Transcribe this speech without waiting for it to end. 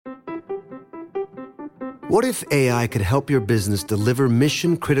What if AI could help your business deliver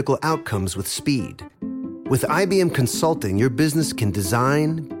mission-critical outcomes with speed? With IBM Consulting, your business can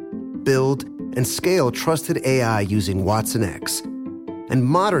design, build, and scale trusted AI using Watson X and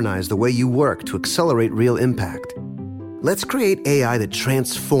modernize the way you work to accelerate real impact. Let's create AI that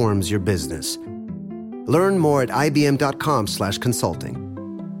transforms your business. Learn more at ibm.com/consulting.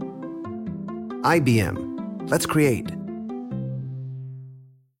 IBM. Let's create.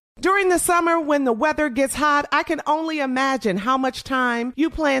 During the summer, when the weather gets hot, I can only imagine how much time you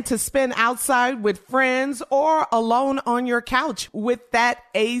plan to spend outside with friends or alone on your couch with that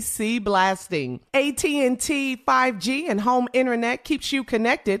AC blasting. AT&T 5G and home internet keeps you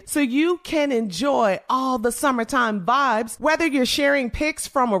connected so you can enjoy all the summertime vibes, whether you're sharing pics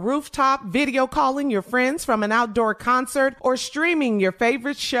from a rooftop, video calling your friends from an outdoor concert, or streaming your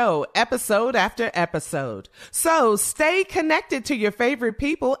favorite show episode after episode. So stay connected to your favorite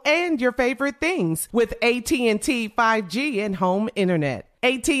people and your favorite things with AT&T 5G and home internet.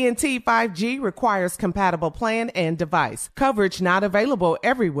 AT&T 5G requires compatible plan and device. Coverage not available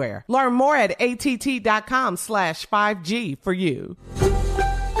everywhere. Learn more at att.com/5G for you.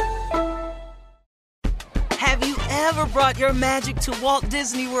 Have you ever brought your magic to Walt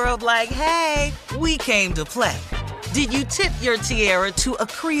Disney World like, hey, we came to play? Did you tip your tiara to a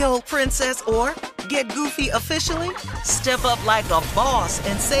Creole princess or get goofy officially? Step up like a boss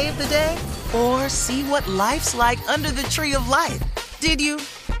and save the day? Or see what life's like under the tree of life? Did you?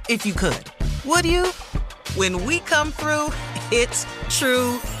 If you could. Would you? When we come through, it's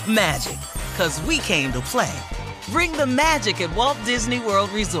true magic. 'Cause we came to play. Bring the magic at Walt Disney World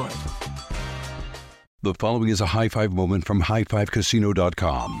Resort. The following is a high-five moment from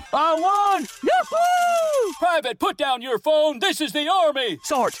highfivecasino.com. I won! Yahoo! Private, put down your phone. This is the Army.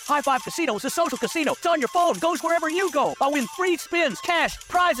 Sarge, High Five Casino is a social casino. It's on your phone. Goes wherever you go. I win free spins, cash,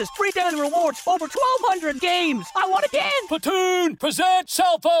 prizes, free daily rewards, over 1,200 games. I won again. Platoon, present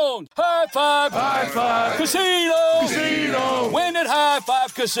cell phone. High Five. High Five. Casino. Casino. Win at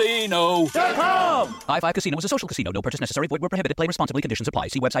highfivecasino.com. High Five Casino is a social casino. No purchase necessary. Void where prohibited. Play responsibly. Conditions apply.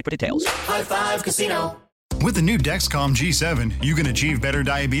 See website for details. High Five Casino. With the new Dexcom G7, you can achieve better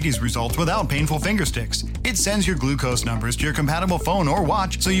diabetes results without painful finger sticks. It sends your glucose numbers to your compatible phone or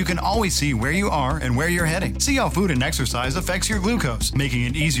watch so you can always see where you are and where you're heading. See how food and exercise affects your glucose, making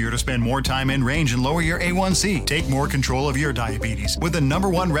it easier to spend more time in range and lower your A1C. Take more control of your diabetes with the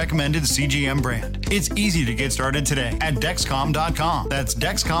 #1 recommended CGM brand. It's easy to get started today at Dexcom.com. That's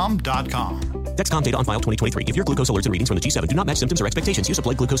Dexcom.com. Dexcom data on file 2023. If your glucose alerts and readings from the G7 do not match symptoms or expectations, use a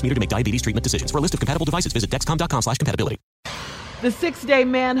blood glucose meter to make diabetes treatment decisions. For a list of compatible devices, visit Dexcom.com/compatibility. The 6-day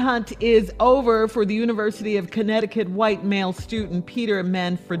manhunt is over for the University of Connecticut white male student Peter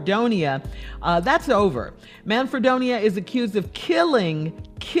Manfredonia. That's over. Manfredonia is accused of killing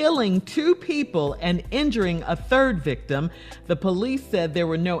 2 people and injuring a 3rd victim. The police said there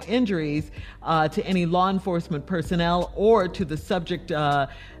were no injuries to any law enforcement personnel or to the subject,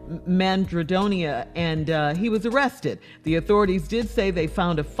 Manfredonia, and he was arrested. The authorities did say they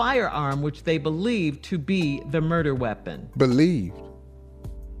found a firearm which they believed to be the murder weapon. Believed?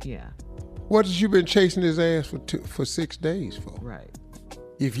 Yeah. What has you been chasing his ass for 6 days for? Right.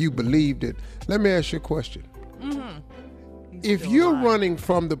 If you believed it. Let me ask you a question. Mm-hmm. If you're running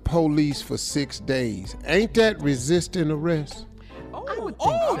from the police for 6 days, ain't that resisting arrest? I would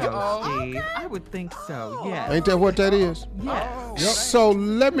think so, Steve. Okay. I would think so, yes. Ain't that what that is? Yes. Yep. So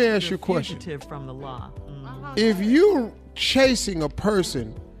let me ask you a question. Fugitive from the law. Mm-hmm. If you're chasing a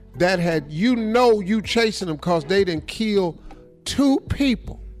person that you chasing them because they didn't kill 2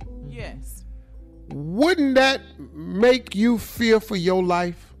 people. Yes. Wouldn't that make you fear for your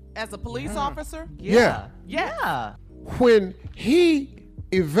life? As a police officer? Yeah. Yeah. When he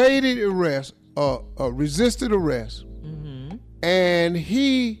evaded arrest, resisted arrest, and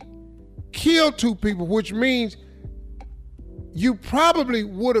he killed 2 people, which means you probably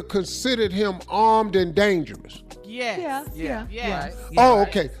would have considered him armed and dangerous. Yes. Yeah. Yes. Oh,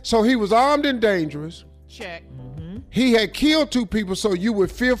 okay. So he was armed and dangerous. Check. He had killed 2 people, so you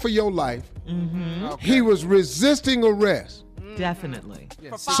would fear for your life. Okay. He was resisting arrest. Definitely.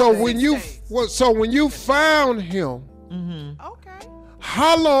 So when you found him, okay.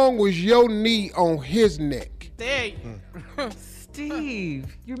 How long was your knee on his neck? There you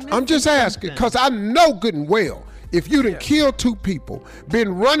Steve, you're missing I'm just asking, because I know good and well, if you done killed 2 people,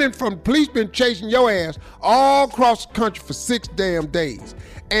 been running from police, been chasing your ass all across the country for 6 damn days,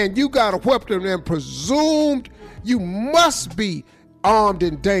 and you got a weapon and presumed you must be armed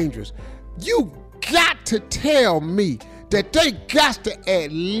and dangerous, you got to tell me that they got to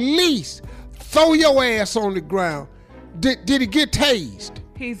at least throw your ass on the ground. Did he get tased?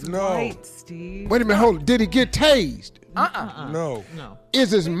 He's white, Steve. Wait a minute, hold on. Did he get tased? No.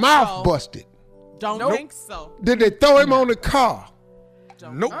 Is his mouth busted? Don't think so. Did they throw him on the car?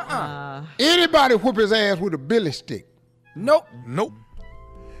 Nope. Anybody whoop his ass with a billy stick? Nope.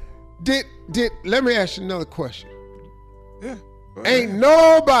 Did let me ask you another question. Yeah. Ain't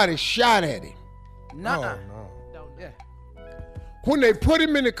nobody shot at him. No. When they put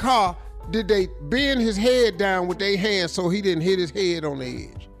him in the car, did they bend his head down with their hands so he didn't hit his head on the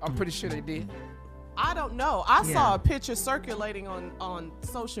edge? I'm pretty sure they did. I don't know. I saw a picture circulating on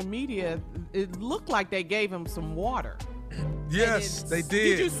social media. It looked like they gave him some water. Yes, they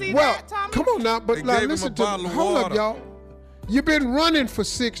did. Did you see Well, that, Tommy? come on now, but They now gave him listen a to bottle me. of Hold up, water. y'all. You've been running for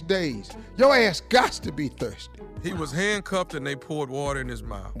 6 days. Your ass got to be thirsty. He was handcuffed and they poured water in his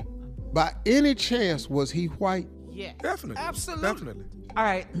mouth. By any chance, was he white? Yeah. Definitely. Absolutely. Definitely. All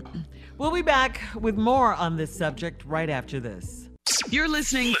right. We'll be back with more on this subject right after this. You're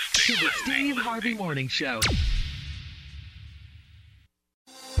listening to the Steve Harvey Morning Show.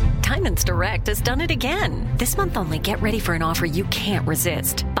 Diamonds Direct has done it again. This month only, get ready for an offer you can't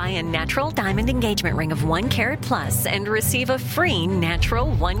resist. Buy a natural diamond engagement ring of 1 carat plus and receive a free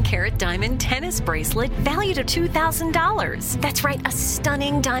natural 1 carat diamond tennis bracelet valued at $2,000. That's right, a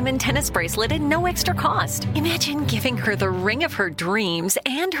stunning diamond tennis bracelet at no extra cost. Imagine giving her the ring of her dreams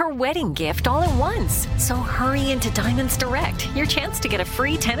and her wedding gift all at once. So hurry into Diamonds Direct. Your chance to get a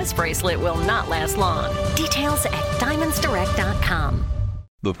free tennis bracelet will not last long. Details at diamondsdirect.com.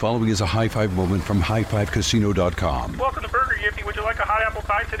 The following is a high five moment from highfivecasino.com. Welcome to Burger Yippee. Would you like a hot apple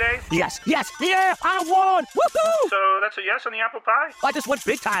pie today? Yes, yeah, I won! Woohoo! So that's a yes on the apple pie? I just went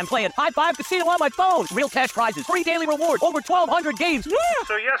big time playing High Five Casino on my phone. Real cash prizes, free daily rewards, over 1,200 games. Yeah!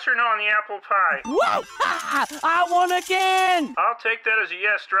 So yes or no on the apple pie? Whoa! I won again! I'll take that as a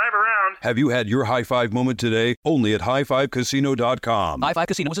yes. Drive around. Have you had your high five moment today? Only at highfivecasino.com. High Five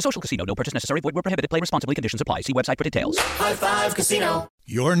Casino is a social casino. No purchase necessary. Void where prohibited. Play responsibly. Conditions apply. See website for details. High Five Casino.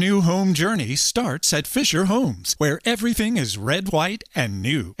 Your new home journey starts at Fisher Homes, where everything is red, white, and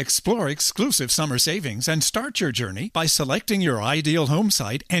new. Explore exclusive summer savings and start your journey by selecting your ideal home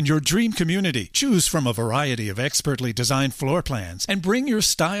site and your dream community. Choose from a variety of expertly designed floor plans and bring your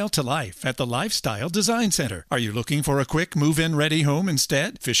style to life at the Lifestyle Design Center. Are you looking for a quick move-in ready home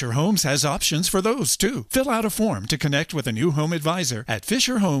instead? Fisher Homes has options for those too. Fill out a form to connect with a new home advisor at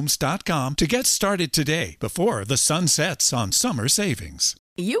fisherhomes.com to get started today before the sun sets on summer savings.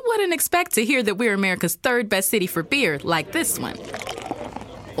 You wouldn't expect to hear that we're America's 3rd best city for beer like this one.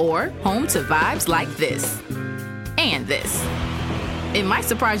 Or home to vibes like this. And this. It might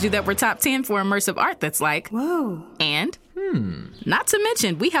surprise you that we're top 10 for immersive art that's like, whoa. And, not to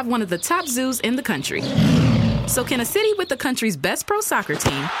mention, we have one of the top zoos in the country. So can a city with the country's best pro soccer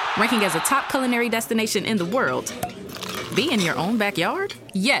team, ranking as a top culinary destination in the world, be in your own backyard?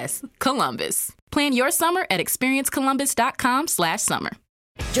 Yes, Columbus. Plan your summer at experiencecolumbus.com/summer.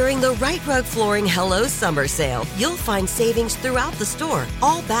 During the Right Rug Flooring Hello Summer Sale, you'll find savings throughout the store,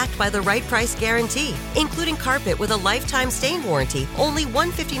 all backed by the right price guarantee, including carpet with a lifetime stain warranty, only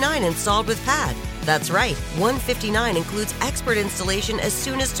 $159 installed with pad. That's right, $159 includes expert installation as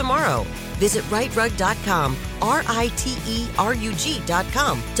soon as tomorrow. Visit rightrug.com,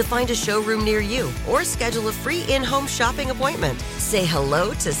 RITERUG.com to find a showroom near you or schedule a free in-home shopping appointment. Say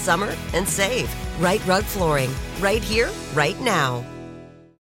hello to summer and save. Right Rug Flooring, right here, right now.